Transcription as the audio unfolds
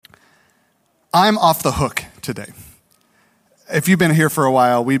I'm off the hook today. If you've been here for a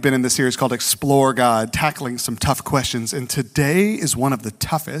while, we've been in this series called Explore God, tackling some tough questions, and today is one of the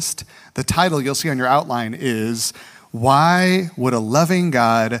toughest. The title you'll see on your outline is, Why Would a Loving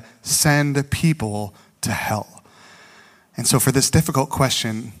God Send People to Hell? And so for this difficult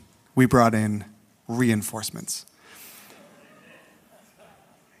question, we brought in reinforcements.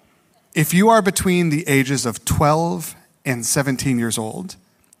 If you are between the ages of 12 and 17 years old,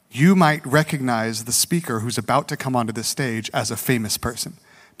 you might recognize the speaker who's about to come onto this stage as a famous person.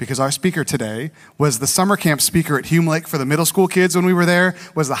 Because our speaker today was the summer camp speaker at Hume Lake for the middle school kids when we were there,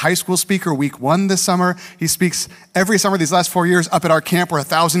 was the high school speaker week 1 this summer. He speaks every summer these last 4 years up at our camp where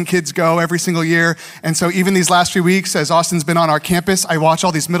 1,000 kids go every single year. And so even these last few weeks, as Austin's been on our campus, I watch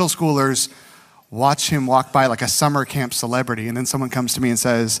all these middle schoolers watch him walk by like a summer camp celebrity. And then someone comes to me and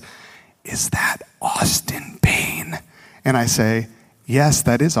says, "Is that Austin Payne?" And I say, "Yes,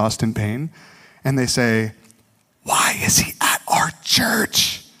 that is Austin Payne." And they say, "Why is he at our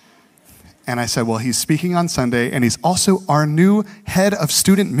church?" And I said, "Well, he's speaking on Sunday, and he's also our new head of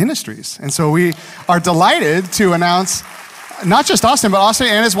student ministries." And so we are delighted to announce not just Austin, but Austin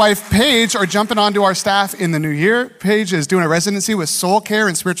and his wife, Paige, are jumping onto our staff in the new year. Paige is doing a residency with soul care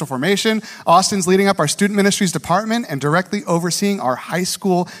and spiritual formation. Austin's leading up our student ministries department and directly overseeing our high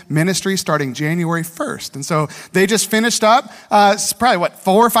school ministry starting January 1st. And so they just finished up probably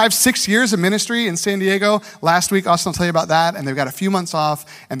 4, 5, 6 years of ministry in San Diego. Last week, Austin will tell you about that. And they've got a few months off,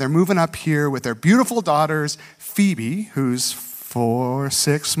 and they're moving up here with their beautiful daughters, Phoebe, who's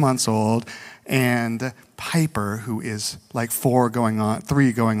 6 months old, and Piper, who is like 3 going on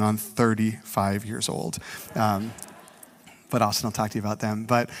 35 years old. But Austin will talk to you about them.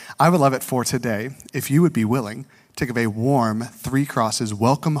 But I would love it for today if you would be willing to give a warm 3 crosses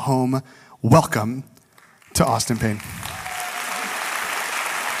welcome home, welcome to Austin Payne.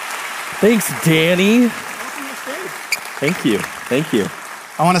 Thanks, Danny. Thank you.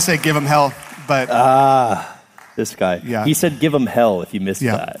 I want to say give him hell, but... This guy. Yeah. He said give him hell if you missed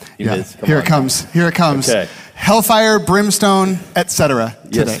that. Here it comes. Okay. Hellfire, brimstone, etc.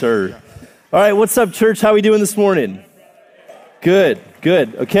 Yes, sir. All right, what's up, church? How we doing this morning? Good.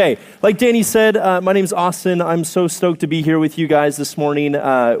 Okay. Like Danny said, my name's Austin. I'm so stoked to be here with you guys this morning.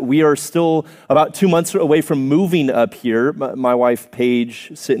 We are still about 2 months away from moving up here. My wife,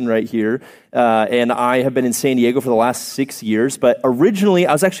 Paige, sitting right here. And I have been in San Diego for the last 6 years. But originally,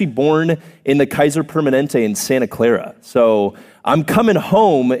 I was actually born in the Kaiser Permanente in Santa Clara. So I'm coming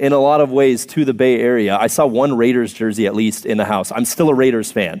home in a lot of ways to the Bay Area. I saw one Raiders jersey at least in the house. I'm still a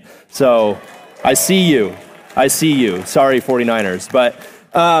Raiders fan. So I see you. Sorry, 49ers. But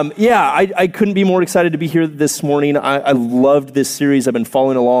I couldn't be more excited to be here this morning. I loved this series. I've been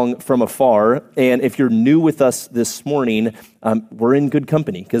following along from afar. And if you're new with us this morning, we're in good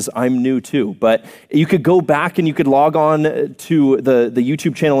company because I'm new too. But you could go back and you could log on to the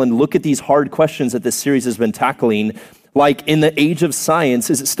YouTube channel and look at these hard questions that this series has been tackling. Like, in the age of science,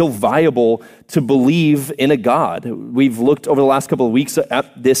 is it still viable to believe in a God? We've looked over the last couple of weeks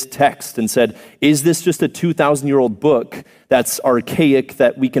at this text and said, is this just a 2,000-year-old book that's archaic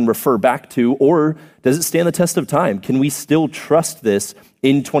that we can refer back to, or does it stand the test of time? Can we still trust this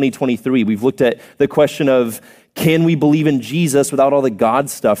in 2023? We've looked at the question of, can we believe in Jesus without all the God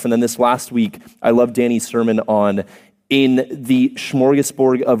stuff? And then this last week, I love Danny's sermon on, in the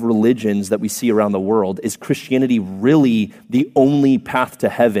smorgasbord of religions that we see around the world, is Christianity really the only path to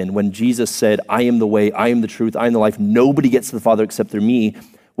heaven? When Jesus said, "I am the way, I am the truth, I am the life, nobody gets to the Father except through me,"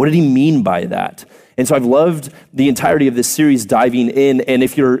 what did he mean by that? And so I've loved the entirety of this series diving in. And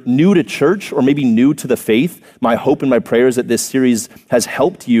if you're new to church or maybe new to the faith, my hope and my prayer is that this series has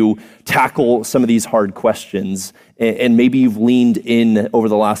helped you tackle some of these hard questions. And maybe you've leaned in over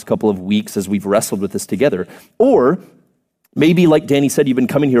the last couple of weeks as we've wrestled with this together. Or maybe, like Danny said, you've been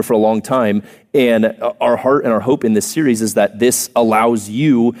coming here for a long time, and our heart and our hope in this series is that this allows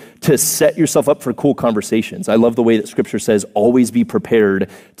you to set yourself up for cool conversations. I love the way that Scripture says, always be prepared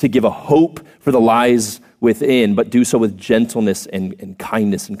to give a hope for the lies within, but do so with gentleness and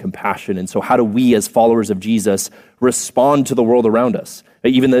kindness and compassion. And so how do we, as followers of Jesus, respond to the world around us?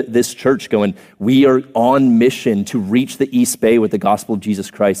 Even this church going, we are on mission to reach the East Bay with the gospel of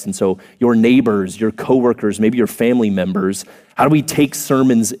Jesus Christ. And so your neighbors, your coworkers, maybe your family members, how do we take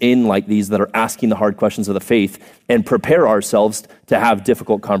sermons in like these that are asking the hard questions of the faith and prepare ourselves to have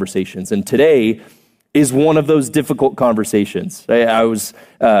difficult conversations? And today is one of those difficult conversations. I was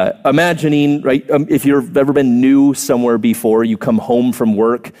imagining, right, if you've ever been new somewhere before, you come home from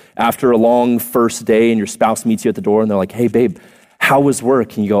work after a long first day and your spouse meets you at the door and they're like, "Hey, babe, how was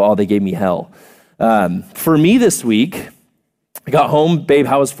work?" And you go, "Oh, they gave me hell." For me this week, I got home, babe,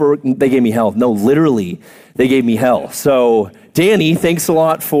 how was for? They gave me hell. No, literally, they gave me hell. So Danny, thanks a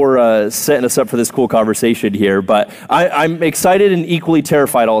lot for setting us up for this cool conversation here. But I'm excited and equally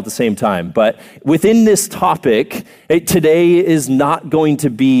terrified all at the same time. But within this topic, today is not going to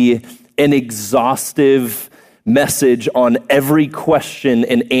be an exhaustive message on every question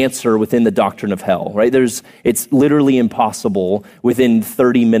and answer within the doctrine of hell, right? It's literally impossible within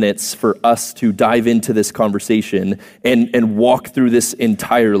 30 minutes for us to dive into this conversation and walk through this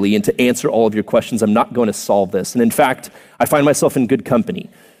entirely and to answer all of your questions. I'm not going to solve this. And in fact, I find myself in good company.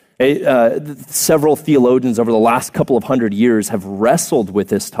 Several theologians over the last couple of hundred years have wrestled with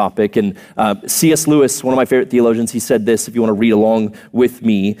this topic. And C.S. Lewis, one of my favorite theologians, he said this, if you want to read along with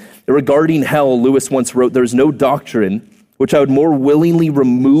me. Regarding hell, Lewis once wrote, "There is no doctrine which I would more willingly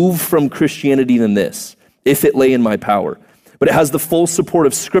remove from Christianity than this, if it lay in my power. But it has the full support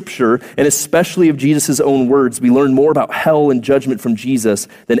of Scripture, and especially of Jesus' own words. We learn more about hell and judgment from Jesus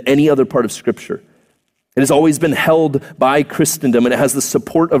than any other part of Scripture. It has always been held by Christendom, and it has the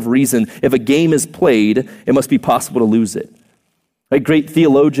support of reason. If a game is played, it must be possible to lose it." Like great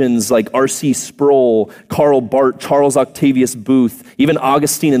theologians like R.C. Sproul, Karl Barth, Charles Octavius Booth, even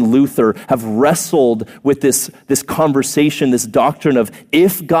Augustine and Luther have wrestled with this conversation, this doctrine of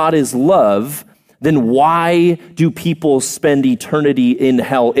if God is love, then why do people spend eternity in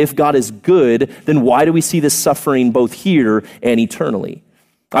hell? If God is good, then why do we see this suffering both here and eternally?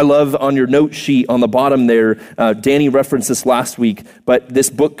 I love on your note sheet on the bottom there, Danny referenced this last week, but this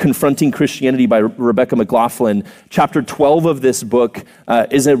book, Confronting Christianity by Rebecca McLaughlin, chapter 12 of this book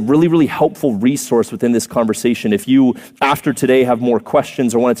is a really, really helpful resource within this conversation. If you, after today, have more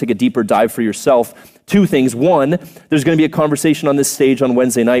questions or want to take a deeper dive for yourself, two things. One, there's going to be a conversation on this stage on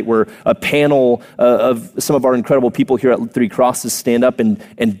Wednesday night where a panel of some of our incredible people here at Three Crosses stand up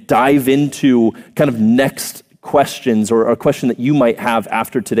and dive into kind of next questions or a question that you might have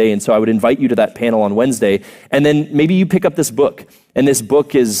after today. And so I would invite you to that panel on Wednesday. And then maybe you pick up this book. And this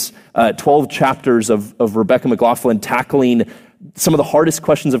book is 12 chapters of Rebecca McLaughlin tackling some of the hardest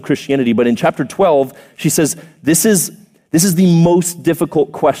questions of Christianity. But in chapter 12, she says, this is the most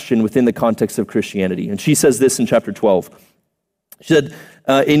difficult question within the context of Christianity. And she says this in chapter 12. She said,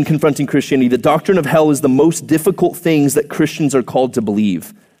 in Confronting Christianity, the doctrine of hell is the most difficult things that Christians are called to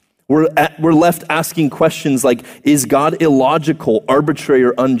believe. We're left asking questions like, is God illogical, arbitrary,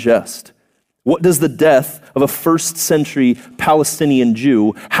 or unjust? What does the death of a first century Palestinian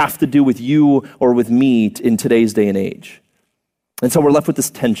Jew have to do with you or with me in today's day and age? And so we're left with this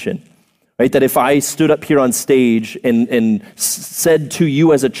tension, right? That if I stood up here on stage and said to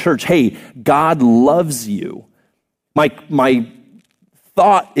you as a church, hey, God loves you, my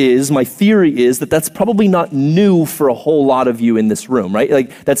theory is that that's probably not new for a whole lot of you in this room, right?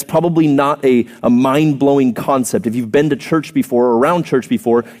 Like that's probably not a mind-blowing concept. If you've been to church before or around church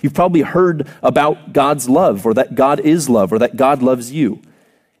before, you've probably heard about God's love or that God is love or that God loves you.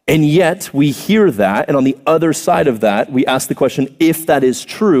 And yet we hear that, and on the other side of that, we ask the question, if that is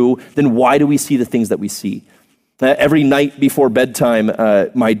true, then why do we see the things that we see? Every night before bedtime,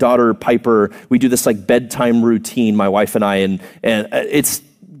 my daughter Piper, we do this like bedtime routine, my wife and I, and it's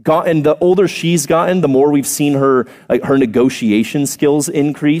gotten, the older she's gotten, the more we've seen her, like her negotiation skills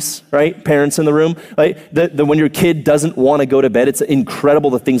increase, right? Parents in the room, right? When your kid doesn't want to go to bed, it's incredible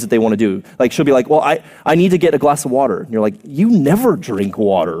the things that they want to do. Like she'll be like, well, I need to get a glass of water. And you're like, you never drink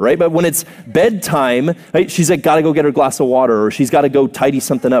water, right? But when it's bedtime, right, she's like, got to go get her glass of water, or she's got to go tidy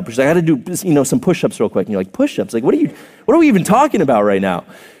something up. Or she's like, I got to do, some push-ups real quick. And you're like, push-ups? Like, what are we even talking about right now?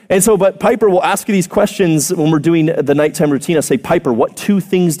 And so, but Piper will ask you these questions when we're doing the nighttime routine. I'll say, Piper, what two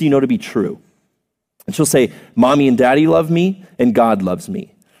things do you know to be true? And she'll say, Mommy and Daddy love me, and God loves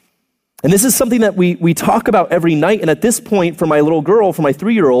me. And this is something that we talk about every night. And at this point, for my little girl, for my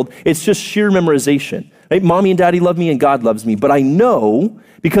 3-year-old, it's just sheer memorization. Right? Mommy and Daddy love me, and God loves me. But I know,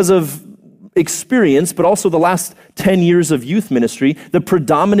 because of experience, but also the last 10 years of youth ministry, the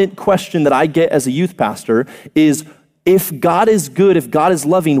predominant question that I get as a youth pastor is, if God is good, if God is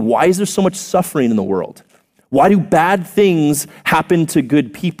loving, why is there so much suffering in the world? Why do bad things happen to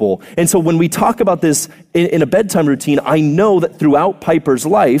good people? And so when we talk about this in a bedtime routine, I know that throughout Piper's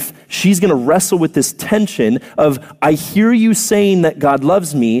life, she's going to wrestle with this tension of, I hear you saying that God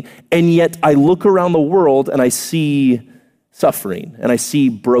loves me, and yet I look around the world and I see suffering, and I see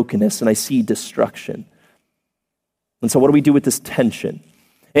brokenness, and I see destruction. And so what do we do with this tension?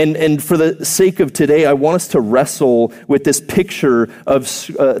 And for the sake of today, I want us to wrestle with this picture of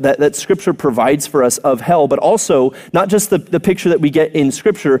that Scripture provides for us of hell, but also not just the picture that we get in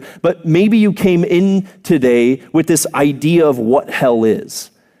Scripture, but maybe you came in today with this idea of what hell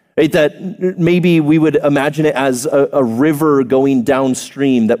is. Right? That maybe we would imagine it as a river going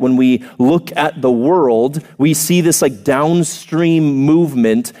downstream, that when we look at the world, we see this like downstream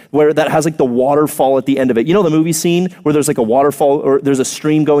movement where that has like the waterfall at the end of it. You know the movie scene where there's like a waterfall or there's a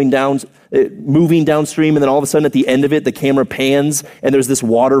stream going down, moving downstream, and then all of a sudden at the end of it, the camera pans and there's this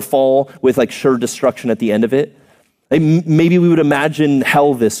waterfall with like sure destruction at the end of it. Maybe we would imagine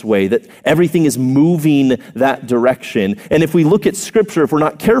hell this way, that everything is moving that direction. And if we look at Scripture, if we're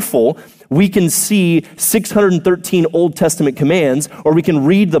not careful, we can see 613 Old Testament commands, or we can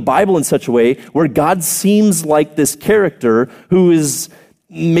read the Bible in such a way where God seems like this character who is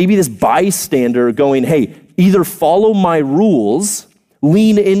maybe this bystander going, hey, either follow my rules,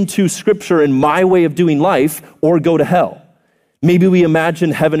 lean into Scripture and my way of doing life, or go to hell. Maybe we imagine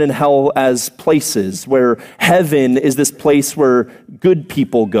heaven and hell as places where heaven is this place where good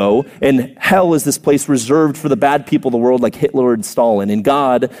people go, and hell is this place reserved for the bad people of the world like Hitler and Stalin. And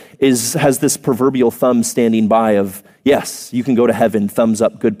God has this proverbial thumb standing by of, yes, you can go to heaven, thumbs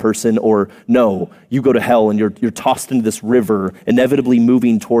up, good person, or no, you go to hell and you're tossed into this river, inevitably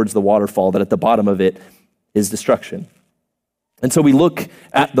moving towards the waterfall that at the bottom of it is destruction. And so we look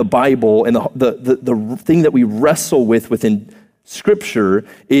at the Bible, and the thing that we wrestle with within Scripture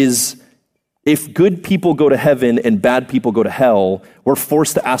is, if good people go to heaven and bad people go to hell, we're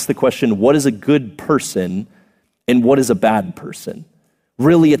forced to ask the question, what is a good person and what is a bad person?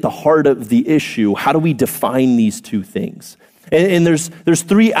 Really at the heart of the issue, how do we define these two things? And there's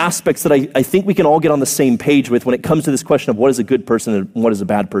three aspects that I think we can all get on the same page with when it comes to this question of what is a good person and what is a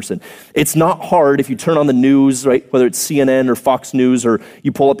bad person. It's not hard if you turn on the news, right, whether it's CNN or Fox News, or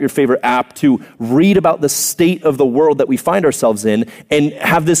you pull up your favorite app, to read about the state of the world that we find ourselves in and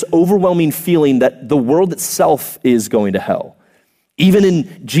have this overwhelming feeling that the world itself is going to hell. Even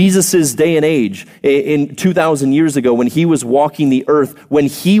in Jesus' day and age, in 2,000 years ago, when he was walking the earth, when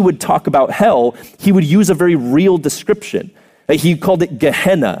he would talk about hell, he would use a very real description. He called it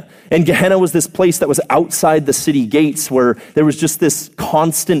Gehenna. And Gehenna was this place that was outside the city gates where there was just this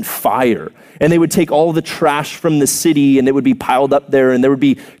constant fire. And they would take all the trash from the city and it would be piled up there, and there would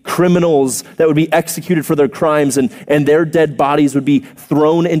be criminals that would be executed for their crimes, and their dead bodies would be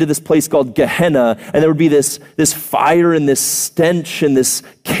thrown into this place called Gehenna, and there would be this fire and this stench and this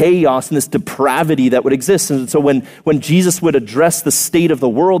chaos and this depravity that would exist. And so when Jesus would address the state of the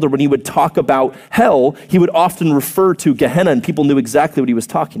world, or when he would talk about hell, he would often refer to Gehenna, and people knew exactly what he was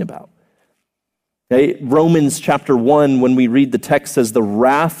talking about. Okay? Romans chapter 1, when we read the text, says the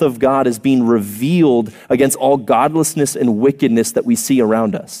wrath of God is being revealed against all godlessness and wickedness that we see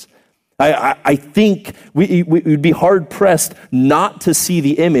around us. I think we would be hard-pressed not to see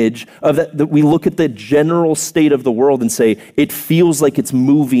the image of that we look at the general state of the world and say, it feels like it's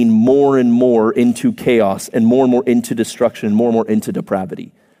moving more and more into chaos and more into destruction and more into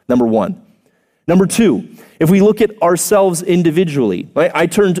depravity. Number one. Number two, if we look at ourselves individually, right? I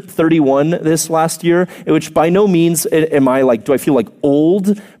turned 31 this last year, which by no means do I feel like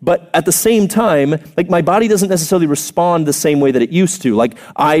old, but at the same time, like my body doesn't necessarily respond the same way that it used to. Like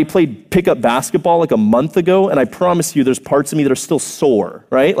I played pickup basketball like a month ago, and I promise you there's parts of me that are still sore,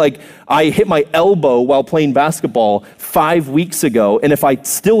 right? Like I hit my elbow while playing basketball 5 weeks ago, and if I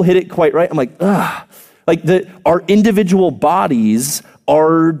still hit it quite right, I'm like, ugh. Like our individual bodies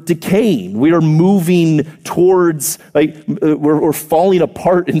are decaying. We are moving towards, we're falling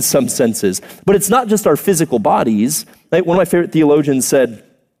apart in some senses. But it's not just our physical bodies. Like one of my favorite theologians said,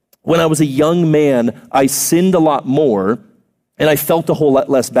 when I was a young man, I sinned a lot more, and I felt a whole lot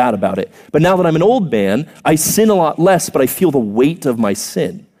less bad about it. But now that I'm an old man, I sin a lot less, but I feel the weight of my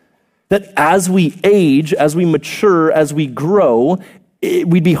sin. That as we age, as we mature, as we grow,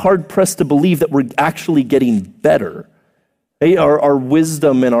 we'd be hard-pressed to believe that we're actually getting better. Our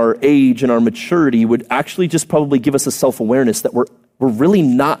wisdom and our age and our maturity would actually just probably give us a self-awareness that we're really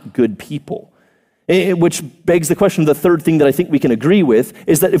not good people. Which begs the question, the third thing that I think we can agree with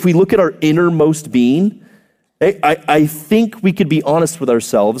is that if we look at our innermost being, I think we could be honest with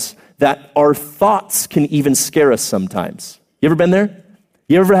ourselves that our thoughts can even scare us sometimes. You ever been there?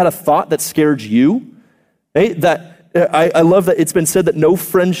 You ever had a thought that scared you? I love that it's been said that no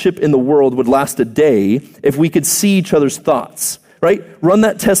friendship in the world would last a day if we could see each other's thoughts, right? Run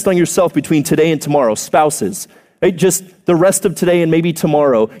that test on yourself between today and tomorrow, spouses, right? Just the rest of today and maybe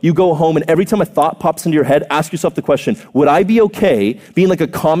tomorrow, you go home and every time a thought pops into your head, ask yourself the question, would I be okay being like a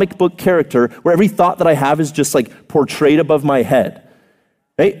comic book character where every thought that I have is just like portrayed above my head,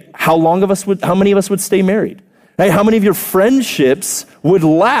 right? How many of us would stay married? Right? How many of your friendships would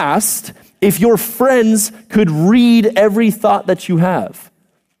last if your friends could read every thought that you have?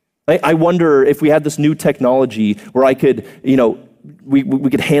 I wonder if we had this new technology where I could, we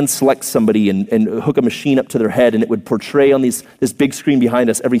could hand select somebody and hook a machine up to their head, and it would portray on this big screen behind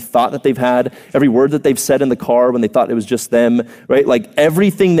us every thought that they've had, every word that they've said in the car when they thought it was just them, right? Like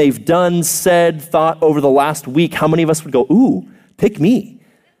everything they've done, said, thought over the last week. How many of us would go, ooh, pick me,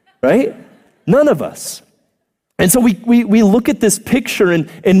 right? None of us. And so we look at this picture,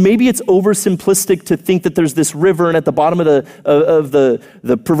 and maybe it's oversimplistic to think that there's this river, and at the bottom of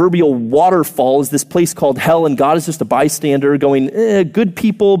the proverbial waterfall is this place called hell, and God is just a bystander going, good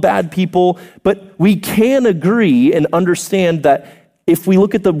people, bad people. But we can agree and understand that if we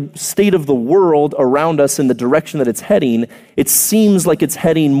look at the state of the world around us and the direction that it's heading, it seems like it's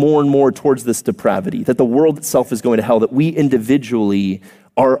heading more and more towards this depravity, that the world itself is going to hell, that we individually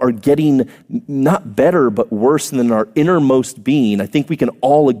are getting not better, but worse than our innermost being. I think we can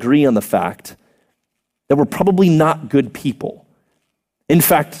all agree on the fact that we're probably not good people. In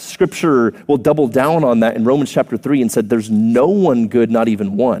fact, Scripture will double down on that in Romans chapter 3 and said there's no one good, not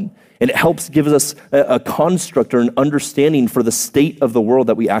even one. And it helps give us a construct or an understanding for the state of the world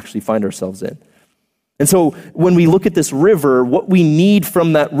that we actually find ourselves in. And so when we look at this river, what we need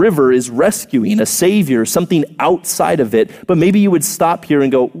from that river is rescuing, a savior, something outside of it. But maybe you would stop here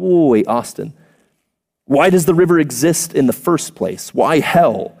and go, whoa, wait, Austin, why does the river exist in the first place? Why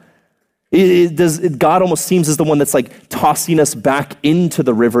hell? God almost seems as the one that's like tossing us back into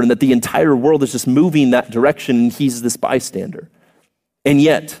the river, and that the entire world is just moving that direction, and he's this bystander. And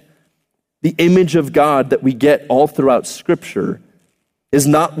yet, the image of God that we get all throughout Scripture is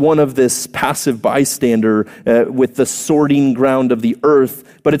not one of this passive bystander with the sorting ground of the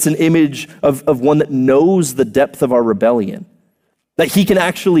earth, but it's an image of one that knows the depth of our rebellion. That he can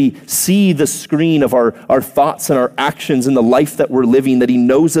actually see the screen of our thoughts and our actions and the life that we're living, that he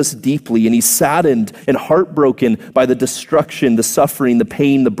knows us deeply, and he's saddened and heartbroken by the destruction, the suffering, the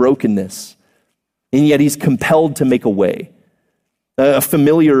pain, the brokenness. And yet he's compelled to make a way. A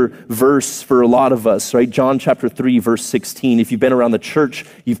familiar verse for a lot of us, right? John chapter 3, verse 16. If you've been around the church,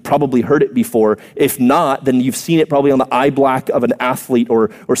 you've probably heard it before. If not, then you've seen it probably on the eye black of an athlete or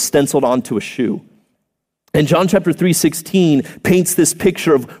stenciled onto a shoe. And John chapter 3:16 paints this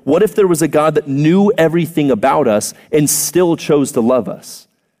picture of what if there was a God that knew everything about us and still chose to love us.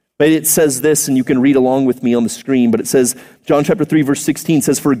 Right? It says this, and you can read along with me on the screen, but it says, John chapter 3, verse 16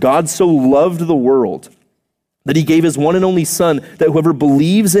 says, "For God so loved the world that he gave his one and only Son, that whoever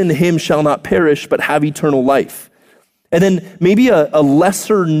believes in him shall not perish, but have eternal life." And then maybe a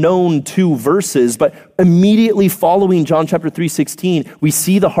lesser known two verses, but immediately following John chapter 3:16, we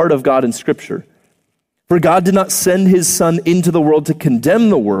see the heart of God in Scripture. "For God did not send his Son into the world to condemn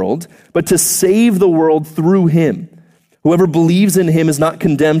the world, but to save the world through him. Whoever believes in him is not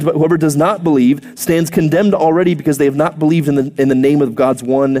condemned, but whoever does not believe stands condemned already, because they have not believed in the name of God's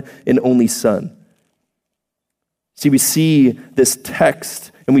one and only Son." See, we see this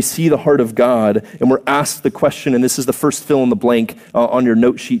text and we see the heart of God, and we're asked the question, and this is the first fill in the blank on your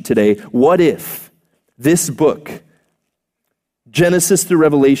note sheet today. What if this book, Genesis through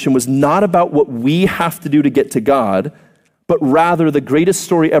Revelation, was not about what we have to do to get to God, but rather the greatest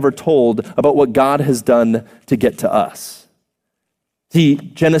story ever told about what God has done to get to us? See,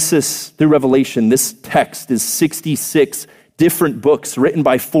 Genesis through Revelation, this text is 66 different books written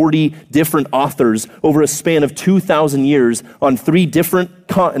by 40 different authors over a span of 2,000 years on 3 different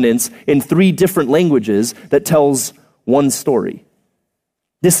continents in 3 different languages that tells one story.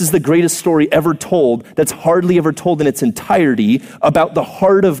 This is the greatest story ever told that's hardly ever told in its entirety about the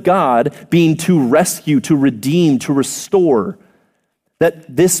heart of God being to rescue, to redeem, to restore.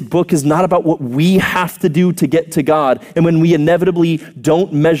 That this book is not about what we have to do to get to God. And when we inevitably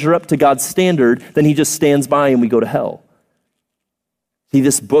don't measure up to God's standard, then he just stands by and we go to hell. See,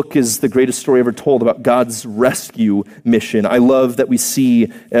 this book is the greatest story ever told about God's rescue mission. I love that we see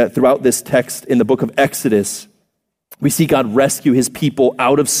throughout this text in the book of Exodus, we see God rescue his people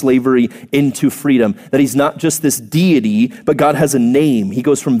out of slavery into freedom. That he's not just this deity, but God has a name. He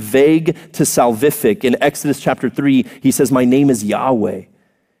goes from vague to salvific. In Exodus chapter 3, he says, "My name is Yahweh."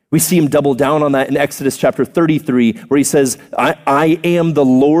 We see him double down on that in Exodus chapter 33, where he says, I am the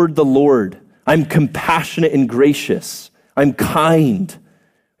Lord, the Lord. I'm compassionate and gracious. I'm kind.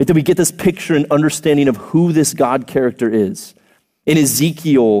 That we get this picture and understanding of who this God character is. In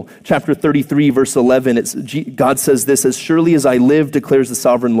Ezekiel chapter 33, verse 11, God says this, "As surely as I live, declares the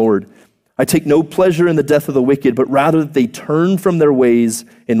sovereign Lord, I take no pleasure in the death of the wicked, but rather that they turn from their ways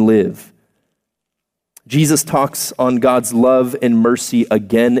and live." Jesus talks on God's love and mercy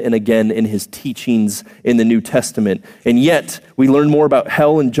again and again in his teachings in the New Testament. And yet, we learn more about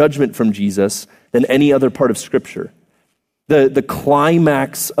hell and judgment from Jesus than any other part of Scripture. The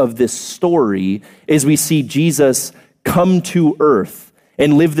climax of this story is we see Jesus come to earth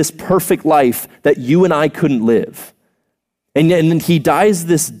and live this perfect life that you and I couldn't live. And then he dies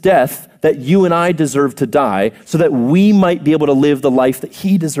this death that you and I deserve to die so that we might be able to live the life that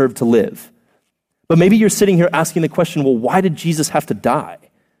he deserved to live. But maybe you're sitting here asking the question, well, why did Jesus have to die?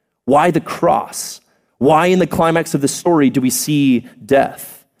 Why the cross? Why in the climax of the story do we see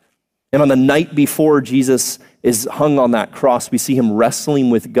death? And on the night before Jesus is hung on that cross, we see him wrestling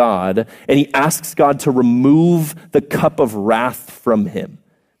with God, and he asks God to remove the cup of wrath from him.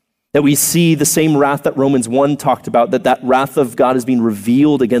 That we see the same wrath that Romans 1 talked about, that wrath of God is being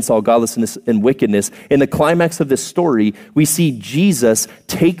revealed against all godlessness and wickedness. In the climax of this story, we see Jesus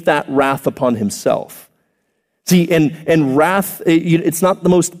take that wrath upon himself. See, and wrath, it's not the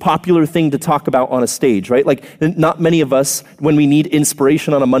most popular thing to talk about on a stage, right? Like, not many of us, when we need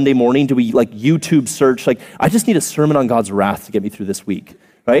inspiration on a Monday morning, do we like YouTube search, like, I just need a sermon on God's wrath to get me through this week.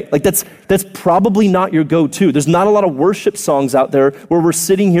 Right? Like that's probably not your go-to. There's not a lot of worship songs out there where we're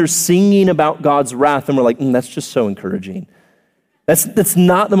sitting here singing about God's wrath and we're like, that's just so encouraging. That's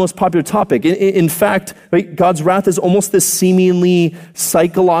not the most popular topic. In fact, right, God's wrath is almost this seemingly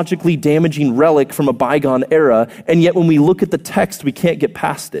psychologically damaging relic from a bygone era, and yet when we look at the text, we can't get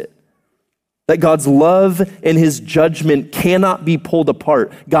past it. That God's love and his judgment cannot be pulled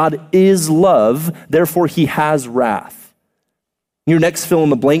apart. God is love, therefore he has wrath. Your next fill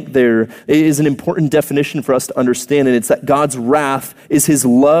in the blank there is an important definition for us to understand, and it's that God's wrath is his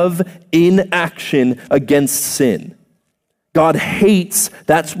love in action against sin. God hates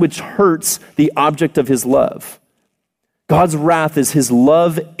that which hurts the object of his love. God's wrath is his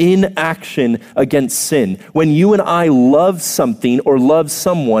love in action against sin. When you and I love something or love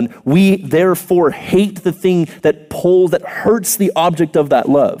someone, we therefore hate the thing that hurts the object of that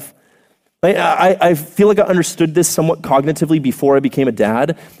love. I feel like I understood this somewhat cognitively before I became a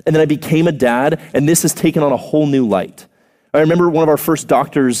dad, and then I became a dad, and this has taken on a whole new light. I remember one of our first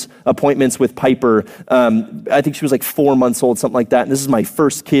doctor's appointments with Piper. I think she was like 4 months old, something like that. And this is my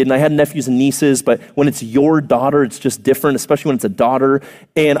first kid. And I had nephews and nieces, but when it's your daughter, it's just different, especially when it's a daughter.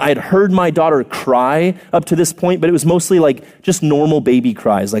 And I had heard my daughter cry up to this point, but it was mostly like just normal baby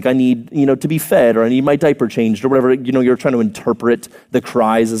cries. Like I need, to be fed, or I need my diaper changed, or whatever. You're trying to interpret the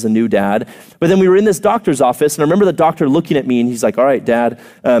cries as a new dad. But then we were in this doctor's office, and I remember the doctor looking at me, and he's like, "All right, Dad,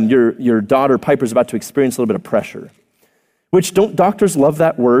 your daughter Piper's about to experience a little bit of pressure." Which, don't doctors love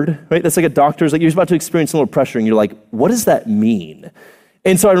that word, right? That's like a doctor's like, you're about to experience a little pressure, and you're like, what does that mean?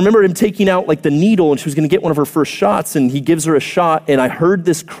 And so I remember him taking out like the needle, and she was going to get one of her first shots, and he gives her a shot, and I heard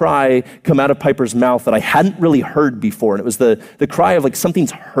this cry come out of Piper's mouth that I hadn't really heard before, and it was the cry of like,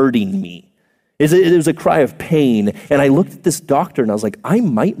 something's hurting me. It was a cry of pain, and I looked at this doctor, and I was like, I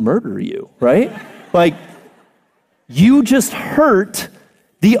might murder you, right? Like, you just hurt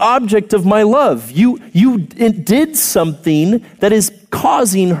the object of my love. You did something that is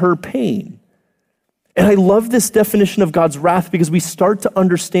causing her pain. And I love this definition of God's wrath because we start to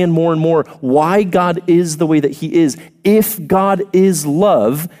understand more and more why God is the way that he is. If God is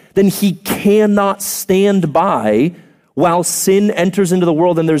love, then he cannot stand by while sin enters into the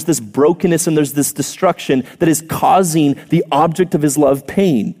world and there's this brokenness and there's this destruction that is causing the object of his love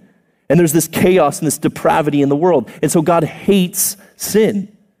pain. And there's this chaos and this depravity in the world. And so God hates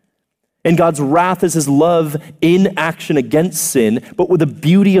sin. And God's wrath is his love in action against sin. But with the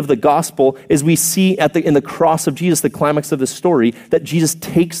beauty of the gospel is we see in the cross of Jesus, the climax of the story, that Jesus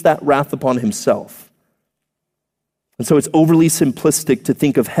takes that wrath upon himself. And so it's overly simplistic to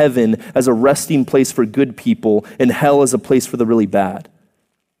think of heaven as a resting place for good people and hell as a place for the really bad.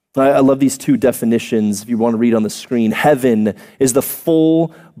 I love these two definitions, if you want to read on the screen. Heaven is the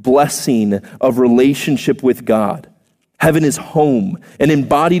full blessing of relationship with God. Heaven is home, an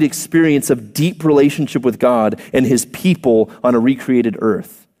embodied experience of deep relationship with God and his people on a recreated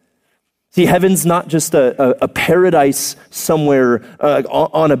earth. See, heaven's not just a paradise somewhere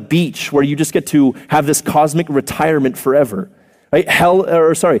on a beach where you just get to have this cosmic retirement forever. Right?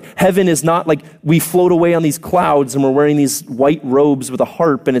 Heaven is not like we float away on these clouds and we're wearing these white robes with a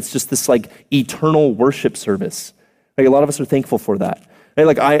harp and it's just this like eternal worship service. Like, a lot of us are thankful for that. Right?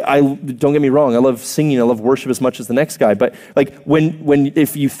 Like I don't get me wrong, I love singing, I love worship as much as the next guy, but like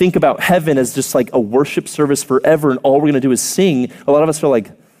if you think about heaven as just like a worship service forever and all we're going to do is sing, a lot of us are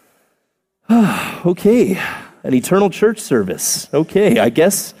like, okay, an eternal church service. Okay, I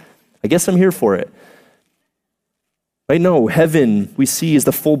guess I'm here for it. Right? No, heaven we see is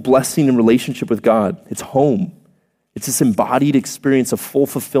the full blessing and relationship with God. It's home. It's this embodied experience of full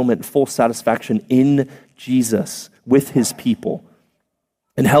fulfillment, full satisfaction in Jesus with his people.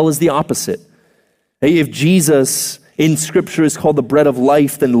 And hell is the opposite. If Jesus in Scripture is called the bread of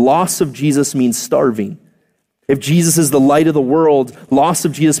life, then loss of Jesus means starving. If Jesus is the light of the world, loss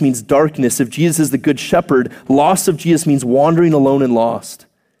of Jesus means darkness. If Jesus is the good shepherd, loss of Jesus means wandering alone and lost.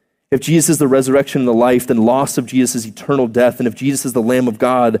 If Jesus is the resurrection and the life, then loss of Jesus is eternal death. And if Jesus is the Lamb of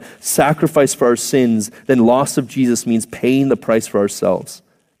God, sacrificed for our sins, then loss of Jesus means paying the price for ourselves.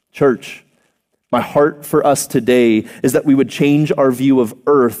 Church, my heart for us today is that we would change our view of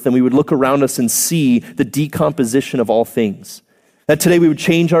earth and we would look around us and see the decomposition of all things. That today we would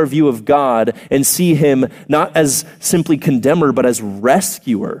change our view of God and see him not as simply condemner, but as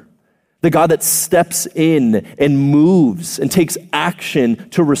rescuer. The God that steps in and moves and takes action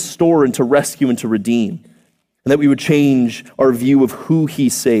to restore and to rescue and to redeem. And that we would change our view of who he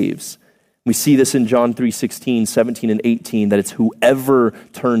saves. We see this in John 3:16, 17, and 18, that it's whoever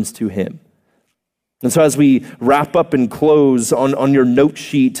turns to him. And so as we wrap up and close on your note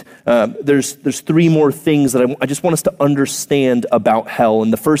sheet, there's three more things that I just want us to understand about hell.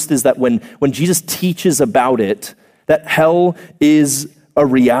 And the first is that when Jesus teaches about it, that hell is a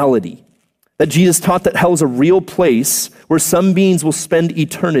reality. That Jesus taught that hell is a real place where some beings will spend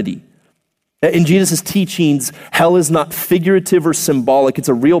eternity. In Jesus' teachings, hell is not figurative or symbolic. It's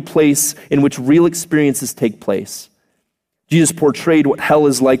a real place in which real experiences take place. Jesus portrayed what hell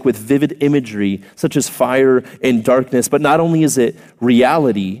is like with vivid imagery, such as fire and darkness. But not only is it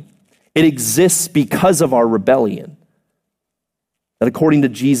reality, it exists because of our rebellion. That according to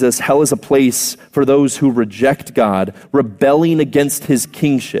Jesus, hell is a place for those who reject God, rebelling against his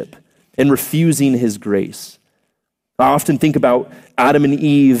kingship and refusing his grace. I often think about Adam and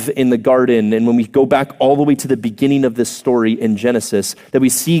Eve in the garden, and when we go back all the way to the beginning of this story in Genesis, that we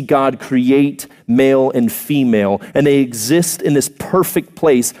see God create male and female, and they exist in this perfect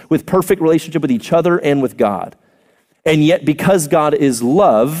place with perfect relationship with each other and with God. And yet, because God is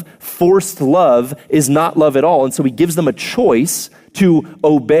love, forced love is not love at all, and so he gives them a choice to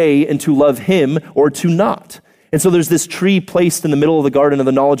obey and to love him or to not. And so there's this tree placed in the middle of the garden of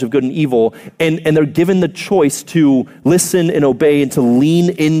the knowledge of good and evil, and they're given the choice to listen and obey and to lean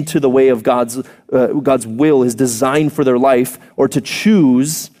into the way of God's will, his design for their life, or to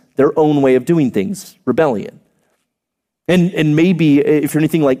choose their own way of doing things, rebellion. And maybe, if you're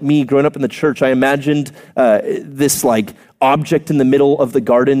anything like me, growing up in the church, I imagined this like object in the middle of the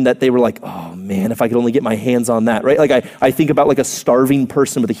garden that they were like, oh man, if I could only get my hands on that, right? Like I think about like a starving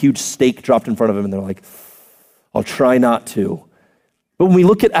person with a huge steak dropped in front of them, and they're like, I'll try not to. But when we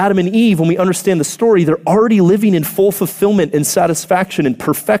look at Adam and Eve, when we understand the story, they're already living in full fulfillment and satisfaction and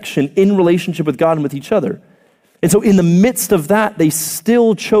perfection in relationship with God and with each other. And so in the midst of that, they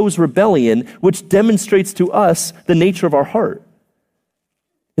still chose rebellion, which demonstrates to us the nature of our heart.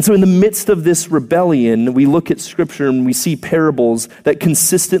 And so in the midst of this rebellion, we look at scripture and we see parables that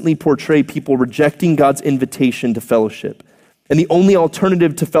consistently portray people rejecting God's invitation to fellowship. And the only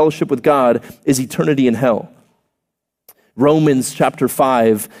alternative to fellowship with God is eternity in hell. Romans chapter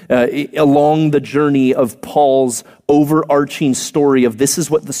 5, along the journey of Paul's overarching story of this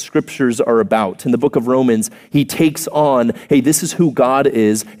is what the scriptures are about. In the book of Romans, he takes on, hey, this is who God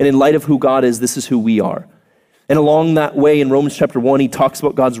is, and in light of who God is, this is who we are. And along that way, in Romans chapter 1, he talks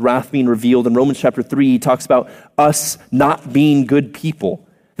about God's wrath being revealed. In Romans chapter 3, he talks about us not being good people,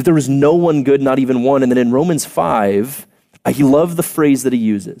 that there is no one good, not even one. And then in Romans 5, I love the phrase that he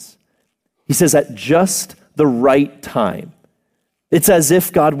uses. He says, at just the right time. It's as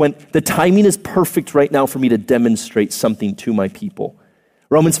if God went, the timing is perfect right now for me to demonstrate something to my people.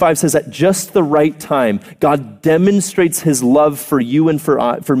 Romans 5 says at just the right time, God demonstrates his love for you and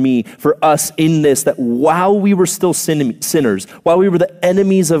for me, for us in this, that while we were still sinners, while we were the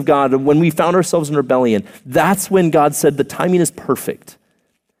enemies of God, and when we found ourselves in rebellion, that's when God said the timing is perfect.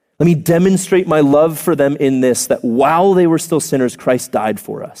 Let me demonstrate my love for them in this, that while they were still sinners, Christ died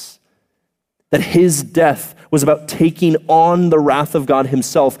for us. That his death was about taking on the wrath of God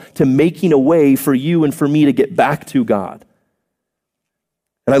himself to making a way for you and for me to get back to God.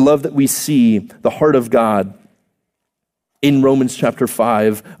 And I love that we see the heart of God in Romans chapter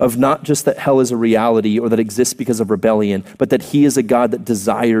 5 of not just that hell is a reality or that exists because of rebellion, but that he is a God that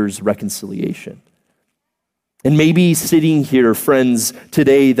desires reconciliation. And maybe sitting here, friends,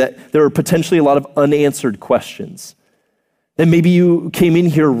 today, that there are potentially a lot of unanswered questions. And maybe you came in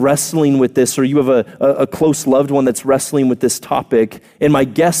here wrestling with this, or you have a close loved one that's wrestling with this topic. And my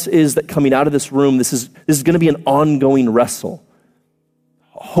guess is that coming out of this room, this is going to be an ongoing wrestle.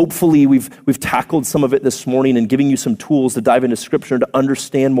 Hopefully we've tackled some of it this morning and giving you some tools to dive into scripture and to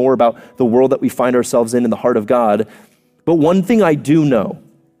understand more about the world that we find ourselves in the heart of God. But one thing I do know,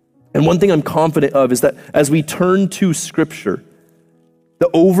 and one thing I'm confident of, is that as we turn to scripture, the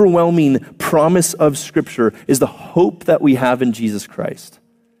overwhelming promise of scripture is the hope that we have in Jesus Christ.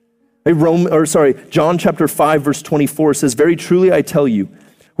 John chapter 5, verse 24 says, "Very truly I tell you,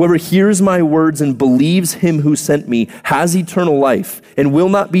 whoever hears my words and believes him who sent me has eternal life and will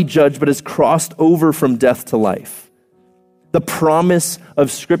not be judged, but has crossed over from death to life." The promise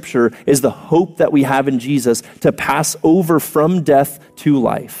of Scripture is the hope that we have in Jesus to pass over from death to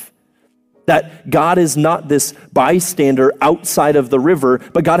life. That God is not this bystander outside of the river,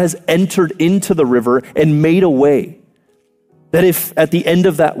 but God has entered into the river and made a way. That if at the end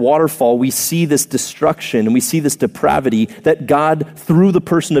of that waterfall we see this destruction and we see this depravity, that God, through the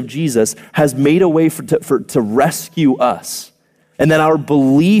person of Jesus, has made a way to rescue us. And that our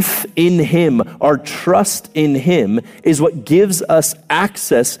belief in him, our trust in him, is what gives us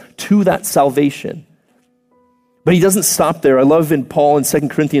access to that salvation. But he doesn't stop there. I love in Paul in 2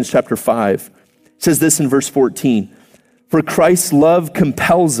 Corinthians chapter 5. It says this in verse 14, "For Christ's love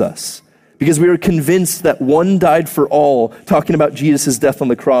compels us, because we are convinced that one died for all," talking about Jesus' death on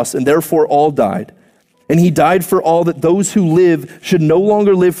the cross, "and therefore all died. And he died for all, that those who live should no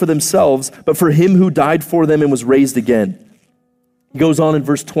longer live for themselves, but for him who died for them and was raised again." He goes on in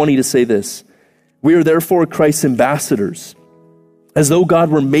verse 20 to say this, "We are therefore Christ's ambassadors, as though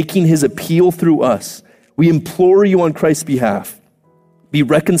God were making his appeal through us. We implore you on Christ's behalf, be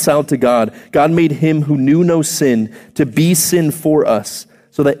reconciled to God. God made him who knew no sin to be sin for us,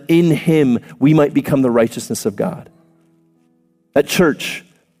 so that in him we might become the righteousness of God." At church,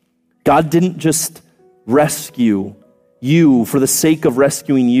 God didn't just rescue you for the sake of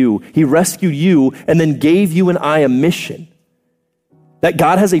rescuing you. He rescued you and then gave you and I a mission. That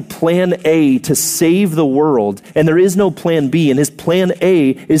God has a plan A to save the world, and there is no plan B, and his plan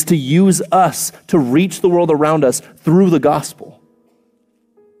A is to use us to reach the world around us through the gospel.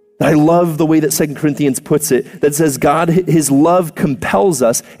 I love the way that 2 Corinthians puts it, that says God, his love compels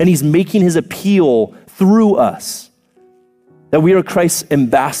us, and he's making his appeal through us. That we are Christ's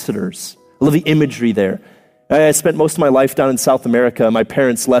ambassadors. I love the imagery there. I spent most of my life down in South America. My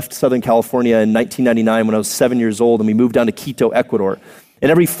parents left Southern California in 1999 when I was 7 years old, and we moved down to Quito, Ecuador. And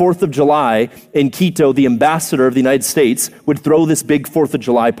every 4th of July in Quito, the ambassador of the United States would throw this big 4th of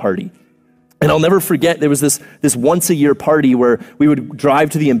July party. And I'll never forget, there was this once-a-year party where we would drive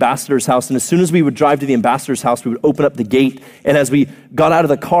to the ambassador's house, and as soon as we would drive to the ambassador's house, we would open up the gate, and as we got out of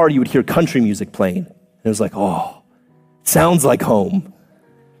the car, you would hear country music playing. And it was like, oh, it sounds like home.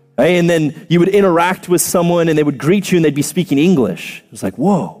 Right? And then you would interact with someone, and they would greet you, and they'd be speaking English. It was like,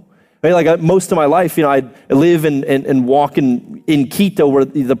 whoa. Right? Like most of my life, I live and walk in Quito where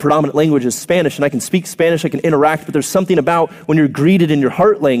the predominant language is Spanish, and I can speak Spanish, I can interact, but there's something about when you're greeted in your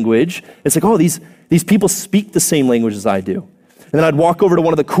heart language, it's like, oh, these people speak the same language as I do. And then I'd walk over to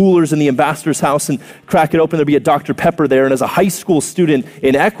one of the coolers in the ambassador's house and crack it open, there'd be a Dr. Pepper there, and as a high school student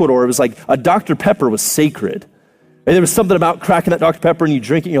in Ecuador, it was like a Dr. Pepper was sacred. And there was something about cracking that Dr. Pepper and you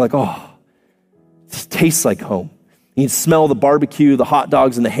drink it, and you're like, oh, it tastes like home. You'd smell the barbecue, the hot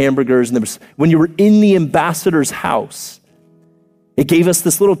dogs, and the hamburgers. And when you were in the ambassador's house, it gave us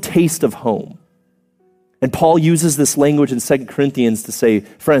this little taste of home. And Paul uses this language in 2 Corinthians to say,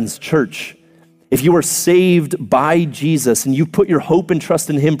 friends, church, if you are saved by Jesus and you put your hope and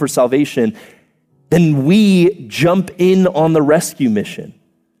trust in him for salvation, then we jump in on the rescue mission.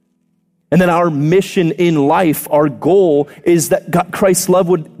 And then our mission in life, our goal is that Christ's love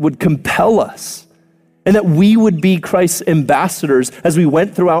would compel us. And that we would be Christ's ambassadors as we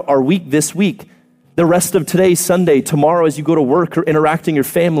went throughout our week this week. The rest of today, Sunday, tomorrow as you go to work or interacting your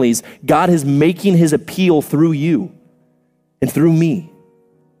families, God is making his appeal through you and through me.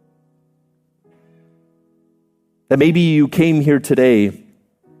 That maybe you came here today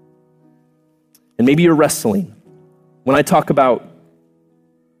and maybe you're wrestling. When I talk about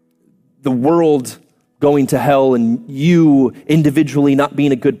the world going to hell and you individually not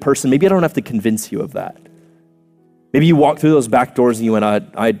being a good person, maybe I don't have to convince you of that. Maybe you walk through those back doors and you went,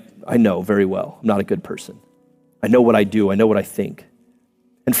 I know very well I'm not a good person. I know what I do. I know what I think.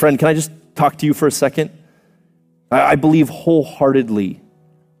 And friend, can I just talk to you for a second? I believe wholeheartedly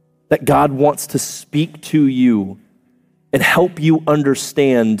that God wants to speak to you and help you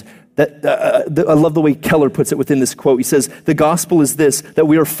understand that I love the way Keller puts it within this quote. He says, the gospel is this, that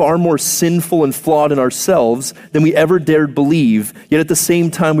we are far more sinful and flawed in ourselves than we ever dared believe, yet at the same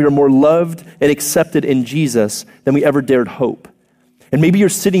time we are more loved and accepted in Jesus than we ever dared hope. And maybe you're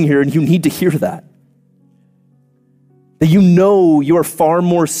sitting here and you need to hear that. That you know you are far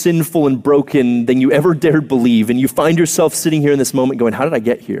more sinful and broken than you ever dared believe, and you find yourself sitting here in this moment going, how did I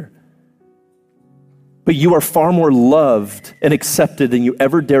get here? But you are far more loved and accepted than you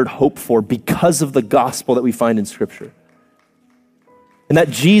ever dared hope for because of the gospel that we find in Scripture. And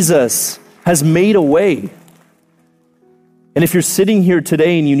that Jesus has made a way. And if you're sitting here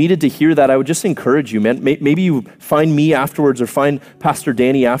today and you needed to hear that, I would just encourage you, man. Maybe you find me afterwards or find Pastor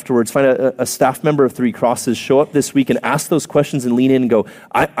Danny afterwards, find a staff member of Three Crosses, show up this week and ask those questions and lean in and go,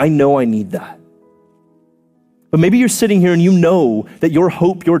 I know I need that. But maybe you're sitting here and you know that your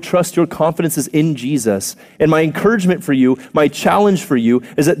hope, your trust, your confidence is in Jesus. And my encouragement for you, my challenge for you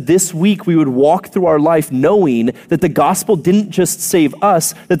is that this week we would walk through our life knowing that the gospel didn't just save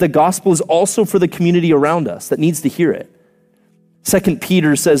us, that the gospel is also for the community around us that needs to hear it. 2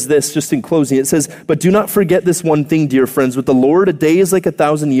 Peter says this, just in closing. It says, "But do not forget this one thing, dear friends. With the Lord, a day is like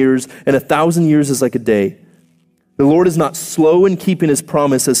 1,000 years, and 1,000 years is like a day. The Lord is not slow in keeping his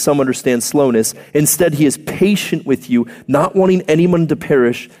promise, as some understand slowness. Instead, he is patient with you, not wanting anyone to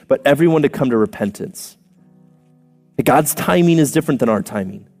perish, but everyone to come to repentance." God's timing is different than our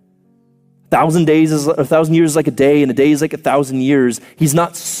timing. 1,000 years is like a day, and a day is like 1,000 years. He's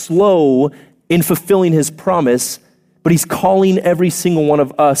not slow in fulfilling his promise, but he's calling every single one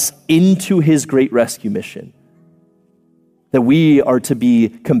of us into his great rescue mission. That we are to be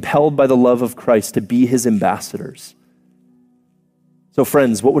compelled by the love of Christ to be his ambassadors. So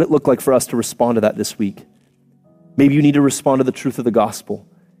friends, what would it look like for us to respond to that this week? Maybe you need to respond to the truth of the gospel,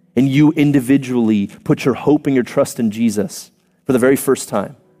 and you individually put your hope and your trust in Jesus for the very first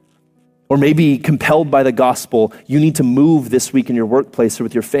time. Or maybe compelled by the gospel, you need to move this week in your workplace or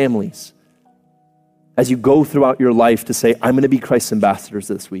with your families as you go throughout your life to say, I'm going to be Christ's ambassadors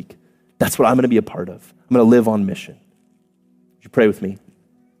this week. That's what I'm going to be a part of. I'm going to live on mission. Would you pray with me?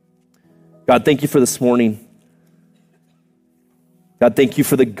 God, thank you for this morning. God, thank you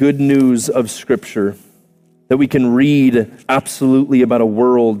for the good news of Scripture, that we can read absolutely about a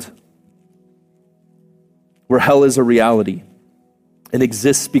world where hell is a reality and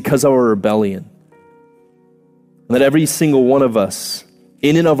exists because of our rebellion. And that every single one of us,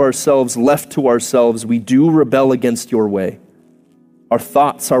 in and of ourselves, left to ourselves, we do rebel against your way. Our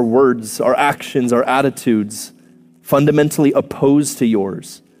thoughts, our words, our actions, our attitudes, fundamentally opposed to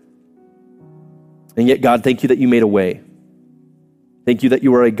yours. And yet, God, thank you that you made a way. Thank you that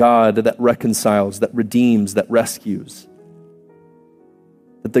you are a God that reconciles, that redeems, that rescues.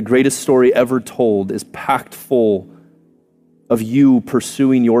 That the greatest story ever told is packed full of you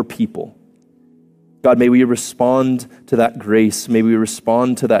pursuing your people. God, may we respond to that grace. May we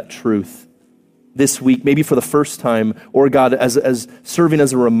respond to that truth this week, maybe for the first time, or God, as serving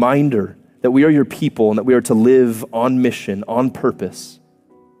as a reminder that we are your people and that we are to live on mission, on purpose.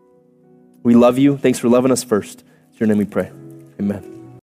 We love you. Thanks for loving us first. In your name we pray. Amen.